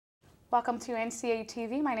Welcome to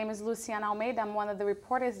NCATV. My name is Luciana Almedia. I'm one of the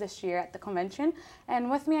reporters this year at the convention.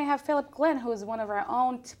 And with me I have Phillip Glenn, who is one of our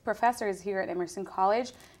own professors here at Emerson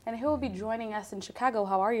College. And he will be joining us in Chicago.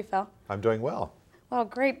 How are you, Phil? I'm doing well. Well,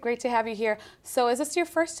 great to have you here. So is this your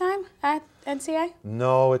first time at NCA?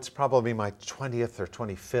 No, it's probably my 20th or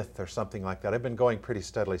 25th or something like that. I've been going pretty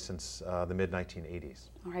steadily since the mid-1980s.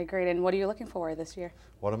 All right, great. And what are you looking for this year?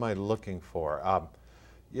 What am I looking for?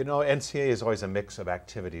 You know, NCA is always a mix of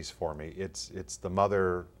activities for me. It's the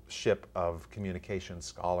mothership of communication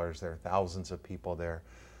scholars. There are thousands of people there.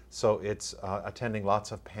 So it's attending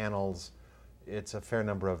lots of panels. It's a fair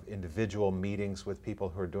number of individual meetings with people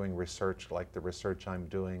who are doing research, like the research I'm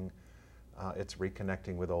doing. It's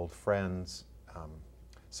reconnecting with old friends.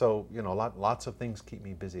 So, you know, lots of things keep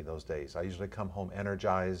me busy those days. I usually come home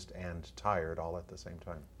energized and tired all at the same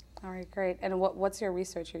time. All right, great. And what's your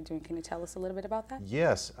research you're doing? Can you tell us a little bit about that?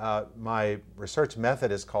 Yes, my research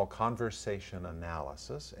method is called conversation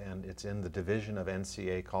analysis, and it's in the division of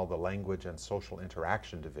NCA called the Language and Social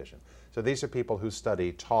Interaction Division. So these are people who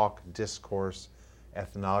study talk, discourse,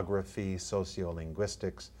 ethnography,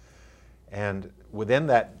 sociolinguistics, and within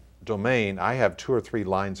that domain I have 2 or 3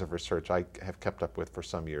 lines of research I have kept up with for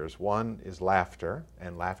some years. One is laughter,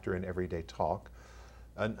 and laughter in everyday talk.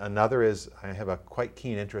 Another is I have a quite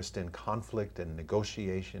keen interest in conflict and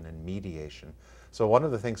negotiation and mediation. So one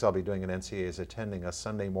of the things I'll be doing at NCA is attending a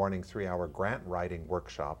Sunday morning 3-hour grant writing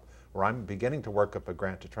workshop where I'm beginning to work up a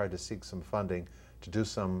grant to try to seek some funding to do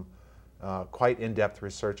some quite in-depth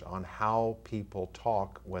research on how people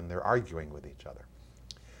talk when they're arguing with each other.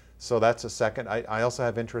 So that's a second. I also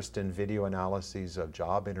have interest in video analyses of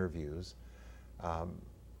job interviews.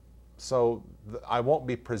 So I won't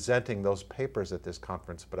be presenting those papers at this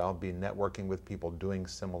conference, but I'll be networking with people doing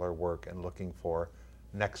similar work and looking for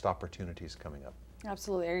next opportunities coming up.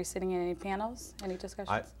 Absolutely. Are you sitting in any panels, any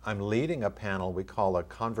discussions? I'm leading a panel we call a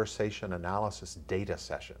conversation analysis data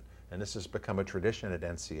session, and this has become a tradition at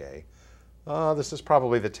NCA. This is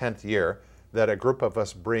probably the 10th year that a group of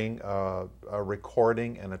us bring a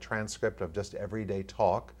recording and a transcript of just everyday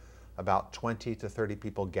talk. About 20 to 30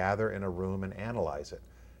 people gather in a room and analyze it.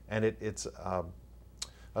 And it's a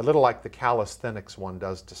little like the calisthenics one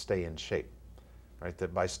does to stay in shape, right?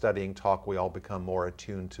 That by studying talk, we all become more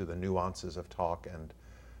attuned to the nuances of talk, and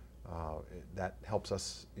that helps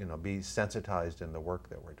us, you know, be sensitized in the work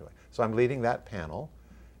that we're doing. So I'm leading that panel,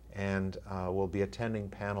 and we'll be attending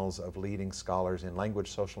panels of leading scholars in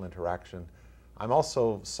language social interaction. I'm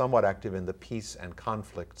also somewhat active in the Peace and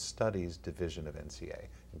Conflict Studies division of NCA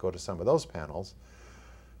and go to some of those panels.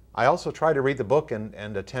 I also try to read the book and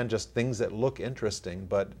attend just things that look interesting,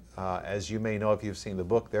 but as you may know if you've seen the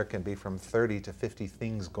book, there can be from 30 to 50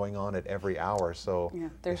 things going on at every hour, so Yeah,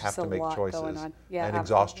 you have to make choices, Yeah, and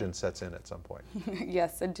exhaustion sets in at some point.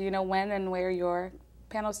 Yes, and do you know when and where your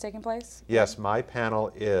panel is taking place? Yes, my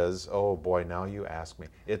panel is, oh boy, now you ask me.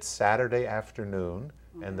 It's Saturday afternoon,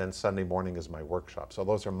 and then Sunday morning is my workshop. So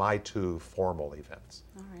those are my 2 formal events.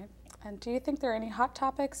 All right. And do you think there are any hot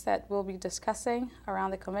topics that we'll be discussing around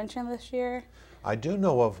the convention this year? I do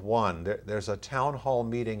know of one. There's a town hall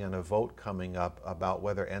meeting and a vote coming up about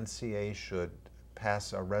whether NCA should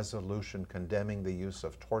pass a resolution condemning the use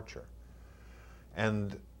of torture.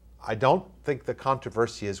 And I don't think the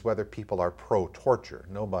controversy is whether people are pro-torture.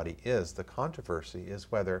 Nobody is. The controversy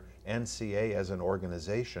is whether NCA as an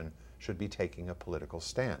organization should be taking a political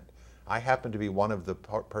stand. I happen to be one of the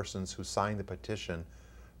persons who signed the petition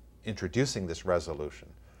introducing this resolution.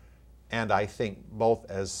 And I think both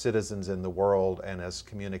as citizens in the world and as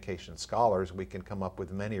communication scholars, we can come up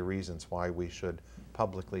with many reasons why we should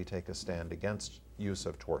publicly take a stand against use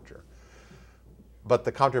of torture. But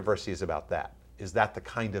the controversy is about that. Is that the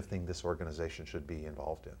kind of thing this organization should be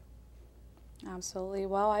involved in? Absolutely.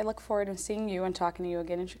 Well, I look forward to seeing you and talking to you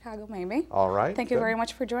again in Chicago, maybe. All right. Thank you very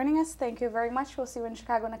much for joining us. Thank you very much. We'll see you in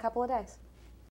Chicago in a couple of days.